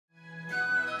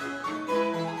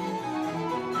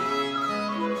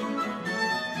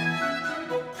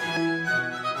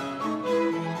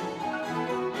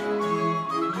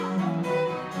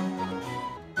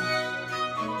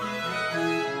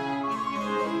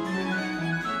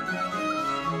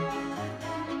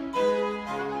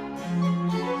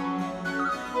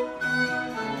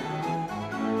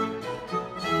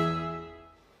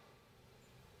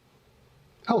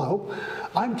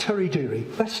I'm Terry Deary,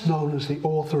 best known as the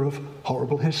author of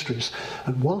Horrible Histories,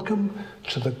 and welcome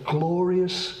to the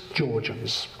Glorious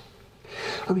Georgians.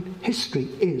 I mean, history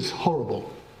is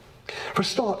horrible. For a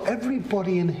start,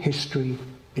 everybody in history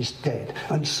is dead,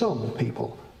 and some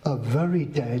people are very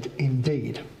dead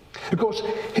indeed. Of course,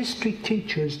 history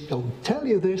teachers don't tell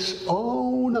you this,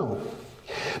 oh no.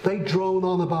 They drone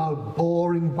on about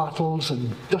boring battles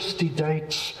and dusty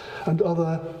dates and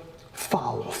other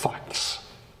foul facts.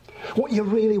 What you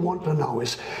really want to know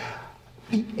is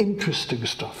the interesting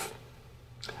stuff.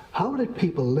 How did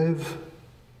people live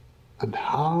and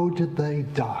how did they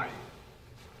die?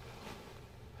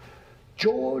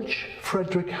 George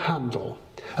Frederick Handel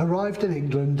arrived in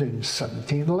England in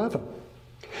 1711,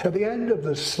 at the end of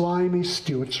the slimy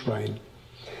Stuart's reign.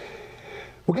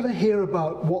 We're going to hear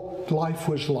about what life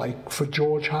was like for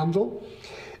George Handel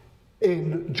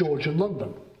in Georgian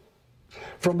London,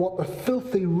 from what the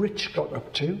filthy rich got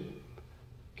up to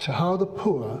how the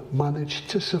poor managed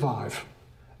to survive.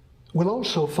 We'll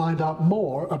also find out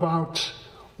more about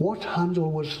what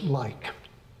Handel was like.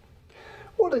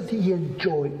 What did he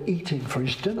enjoy eating for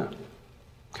his dinner?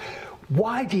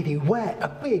 Why did he wear a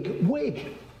big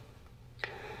wig?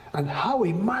 And how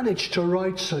he managed to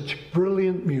write such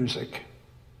brilliant music.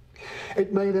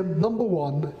 It made him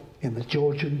 #1 in the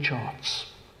Georgian charts.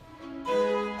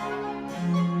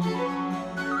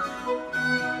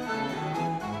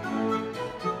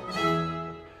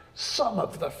 Some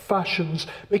of the fashions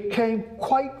became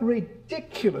quite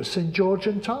ridiculous in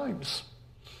Georgian times.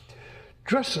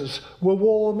 Dresses were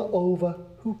worn over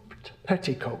hooped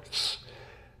petticoats.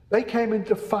 They came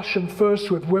into fashion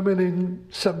first with women in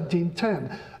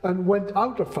 1710 and went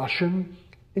out of fashion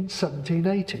in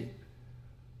 1780.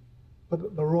 But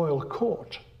at the royal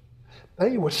court,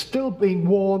 they were still being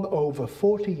worn over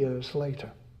 40 years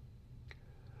later.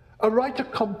 A writer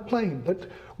complained that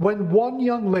when one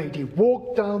young lady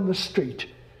walked down the street,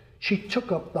 she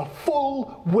took up the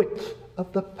full width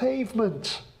of the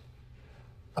pavement.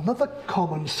 Another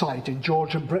common sight in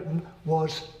Georgian Britain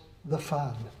was the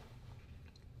fan.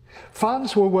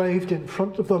 Fans were waved in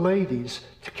front of the ladies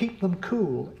to keep them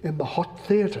cool in the hot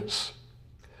theatres.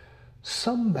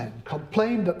 Some men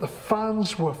complained that the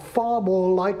fans were far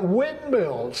more like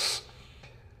windmills.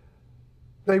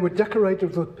 They were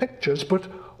decorated with pictures, but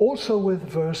also with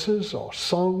verses or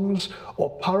songs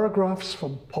or paragraphs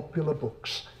from popular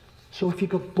books. So if you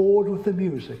got bored with the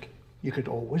music, you could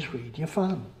always read your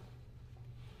fan.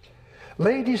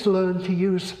 Ladies learned to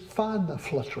use fan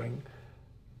fluttering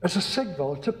as a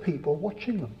signal to people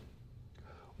watching them.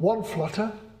 One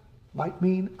flutter might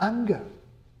mean anger,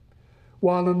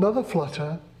 while another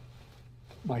flutter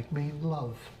might mean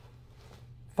love.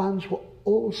 Fans were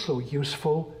also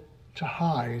useful to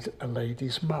hide a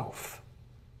lady's mouth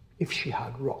if she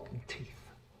had rotten teeth.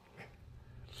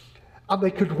 And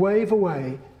they could wave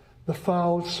away the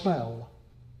foul smell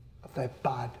of their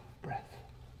bad breath.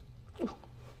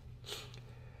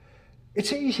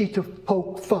 It's easy to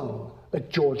poke fun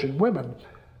at Georgian women,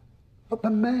 but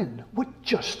the men were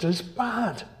just as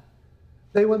bad.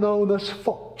 They were known as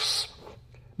fops,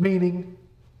 meaning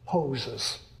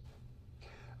posers,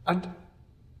 and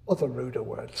other ruder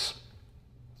words.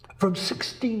 From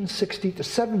 1660 to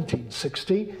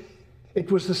 1760, it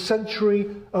was the century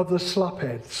of the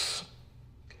slapheads.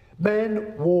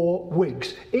 Men wore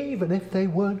wigs, even if they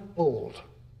weren't bald.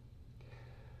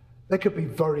 They could be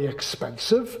very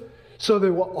expensive, so they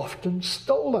were often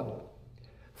stolen.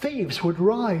 Thieves would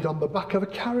ride on the back of a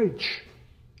carriage.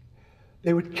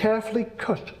 They would carefully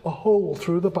cut a hole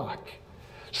through the back,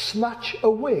 snatch a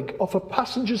wig off a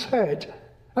passenger's head,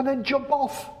 and then jump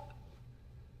off.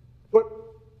 But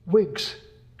wigs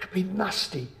could be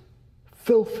nasty,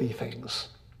 filthy things.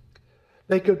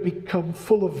 They could become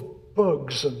full of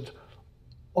bugs, and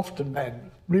often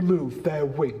men removed their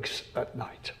wigs at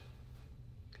night.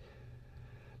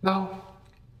 Now,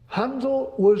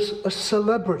 Handel was a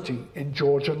celebrity in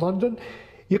Georgian London.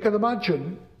 You can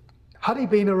imagine, had he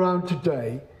been around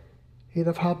today, he'd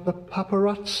have had the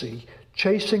paparazzi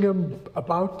chasing him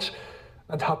about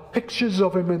and have pictures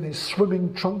of him in his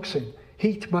swimming trunks in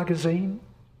Heat magazine.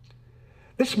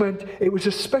 This meant it was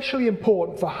especially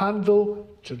important for Handel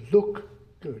to look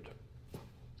good.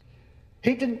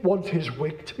 He didn't want his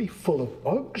wig to be full of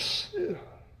bugs,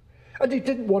 and he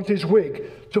didn't want his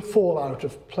wig to fall out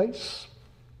of place.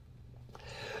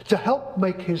 To help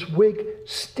make his wig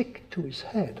stick to his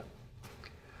head,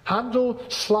 Handel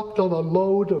slapped on a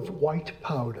load of white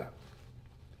powder.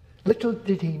 Little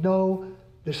did he know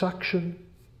this action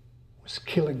was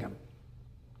killing him.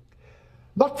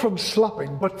 Not from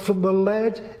slapping, but from the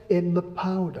lead in the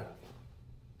powder,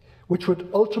 which would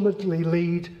ultimately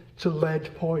lead to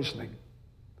lead poisoning.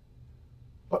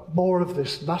 But more of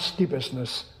this nasty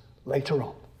business later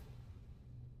on.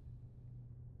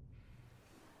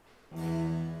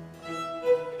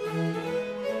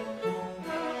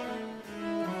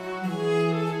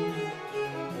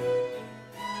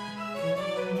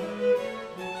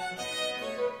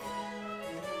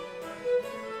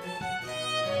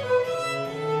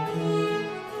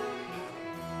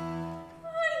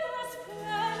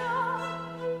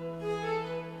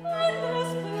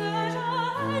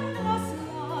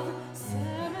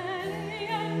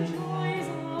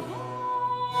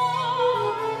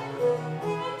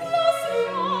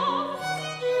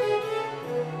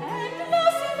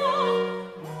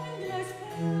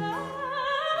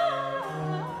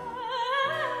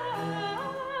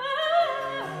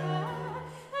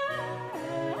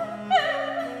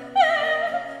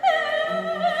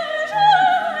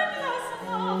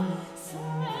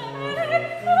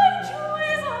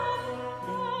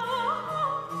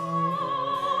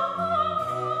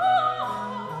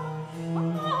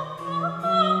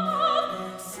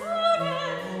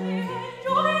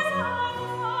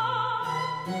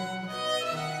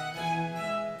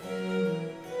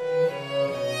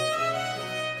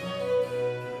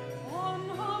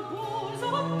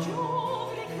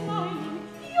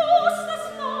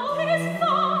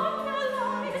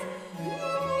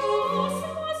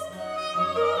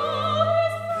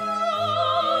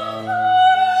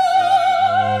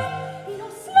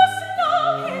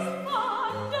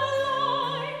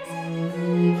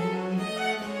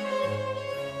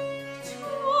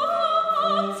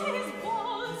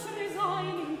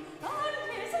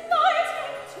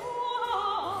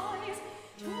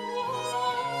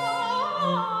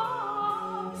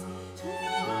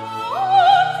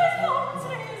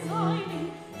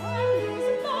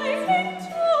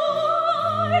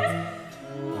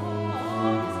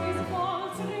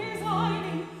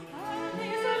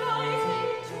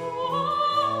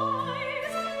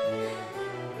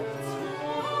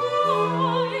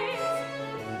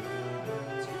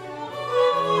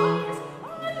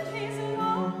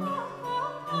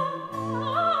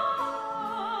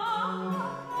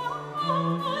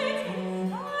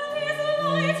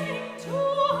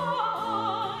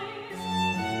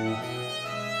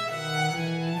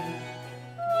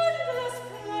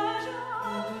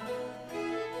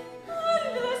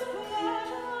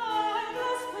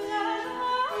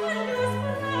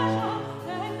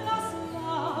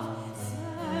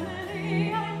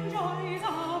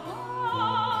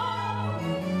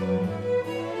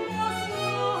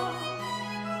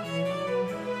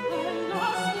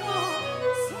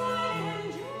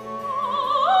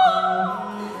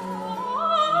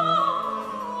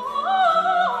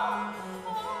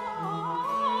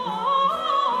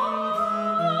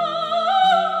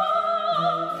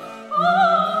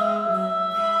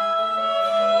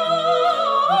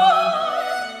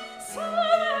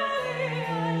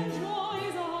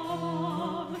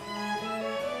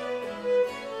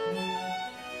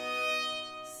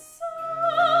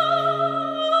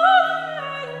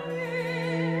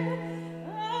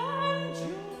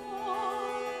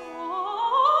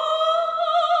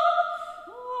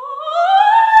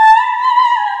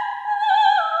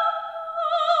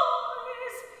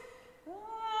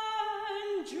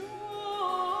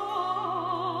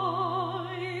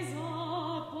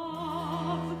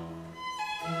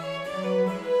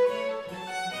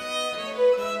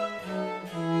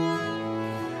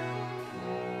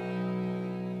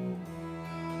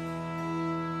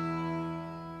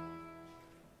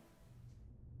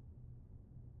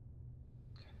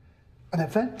 An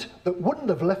event that wouldn't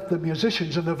have left the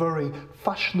musicians in a very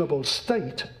fashionable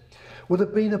state would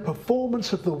have been a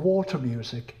performance of the water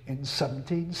music in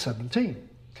 1717.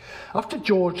 After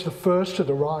George I had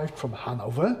arrived from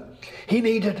Hanover, he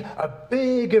needed a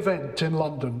big event in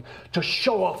London to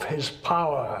show off his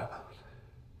power,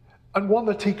 and one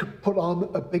that he could put on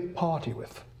a big party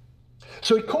with.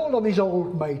 So he called on his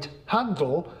old mate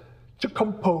Handel to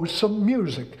compose some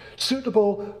music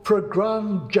suitable for a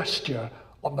grand gesture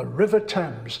on the River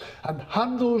Thames, and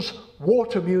Handel's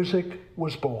water music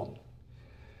was born.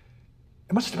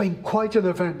 It must have been quite an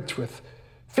event, with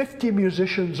 50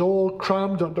 musicians all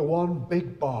crammed under one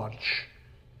big barge.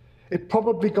 It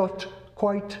probably got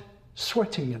quite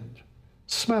sweaty and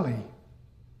smelly.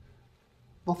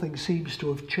 Nothing seems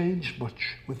to have changed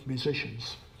much with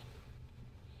musicians.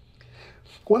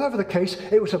 Whatever the case,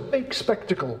 it was a big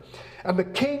spectacle, and the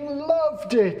king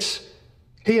loved it.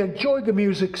 He enjoyed the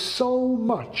music so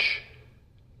much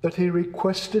that he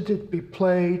requested it be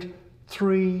played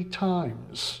 3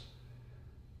 times,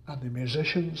 and the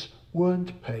musicians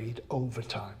weren't paid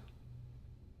overtime.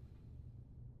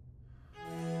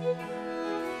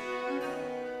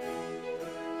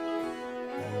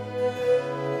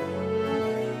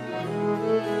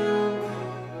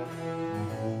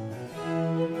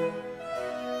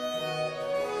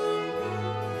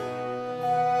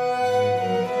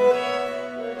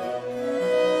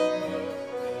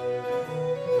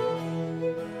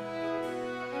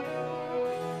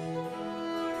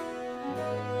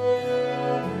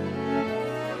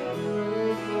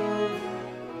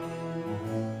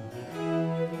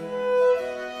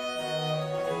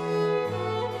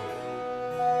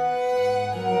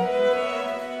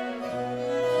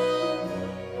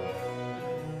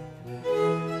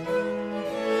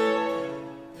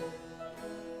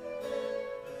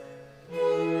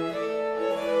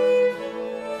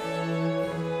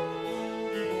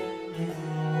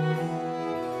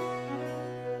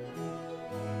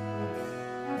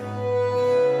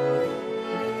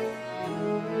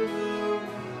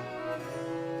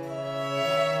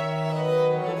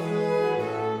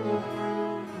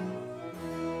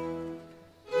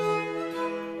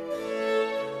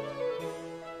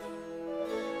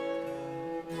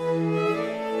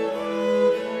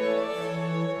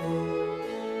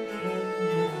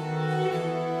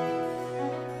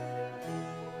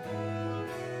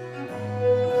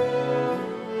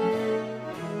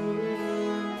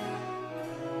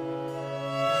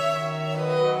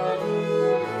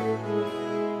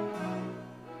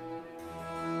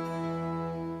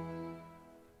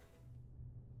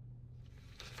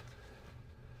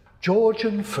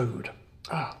 Georgian food.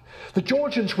 The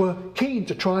Georgians were keen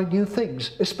to try new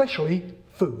things, especially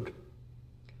food.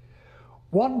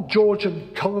 One Georgian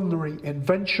culinary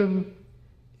invention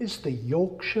is the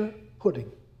Yorkshire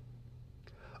pudding.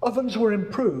 Ovens were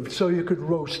improved so you could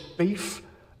roast beef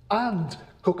and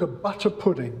cook a batter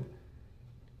pudding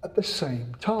at the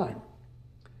same time.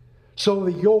 So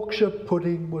the Yorkshire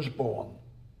pudding was born.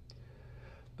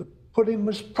 The pudding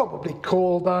was probably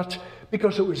called that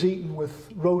because it was eaten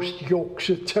with roast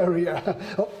Yorkshire Terrier.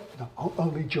 Oh, no,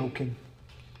 only joking.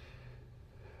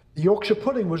 The Yorkshire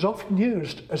pudding was often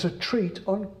used as a treat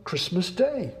on Christmas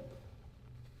Day.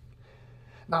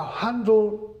 Now,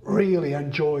 Handel really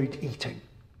enjoyed eating.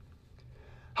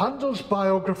 Handel's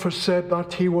biographer said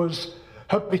that he was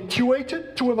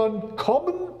habituated to an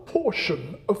uncommon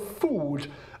portion of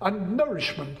food and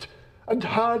nourishment and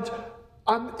had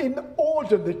an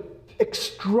inordinate,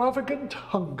 extravagant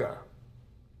hunger.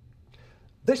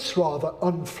 This rather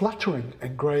unflattering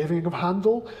engraving of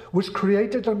Handel was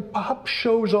created and perhaps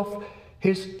shows off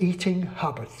his eating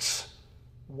habits.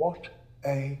 What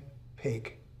a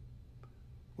pig,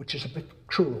 which is a bit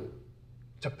cruel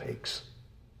to pigs.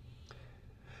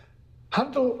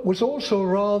 Handel was also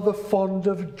rather fond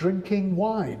of drinking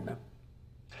wine.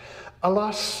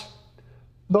 Alas,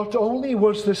 not only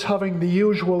was this having the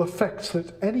usual effects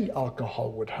that any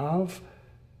alcohol would have,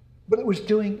 but it was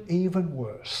doing even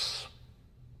worse.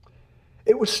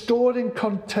 It was stored in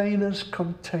containers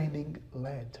containing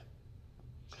lead.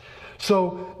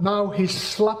 So now he's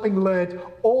slapping lead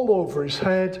all over his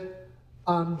head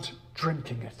and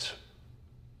drinking it.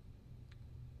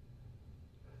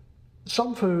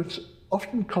 Some foods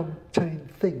often contain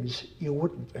things you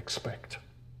wouldn't expect.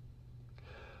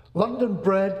 London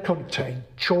bread contained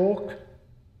chalk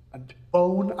and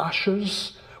bone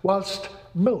ashes, whilst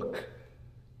milk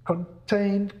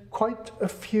contained quite a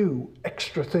few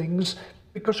extra things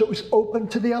because it was open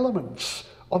to the elements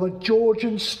on a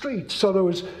Georgian street. So there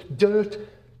was dirt,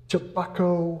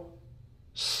 tobacco,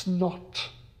 snot,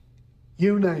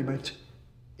 you name it,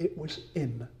 it was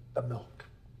in the milk.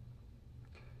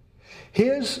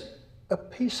 Here's a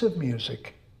piece of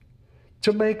music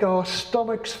to make our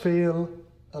stomachs feel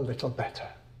a little better.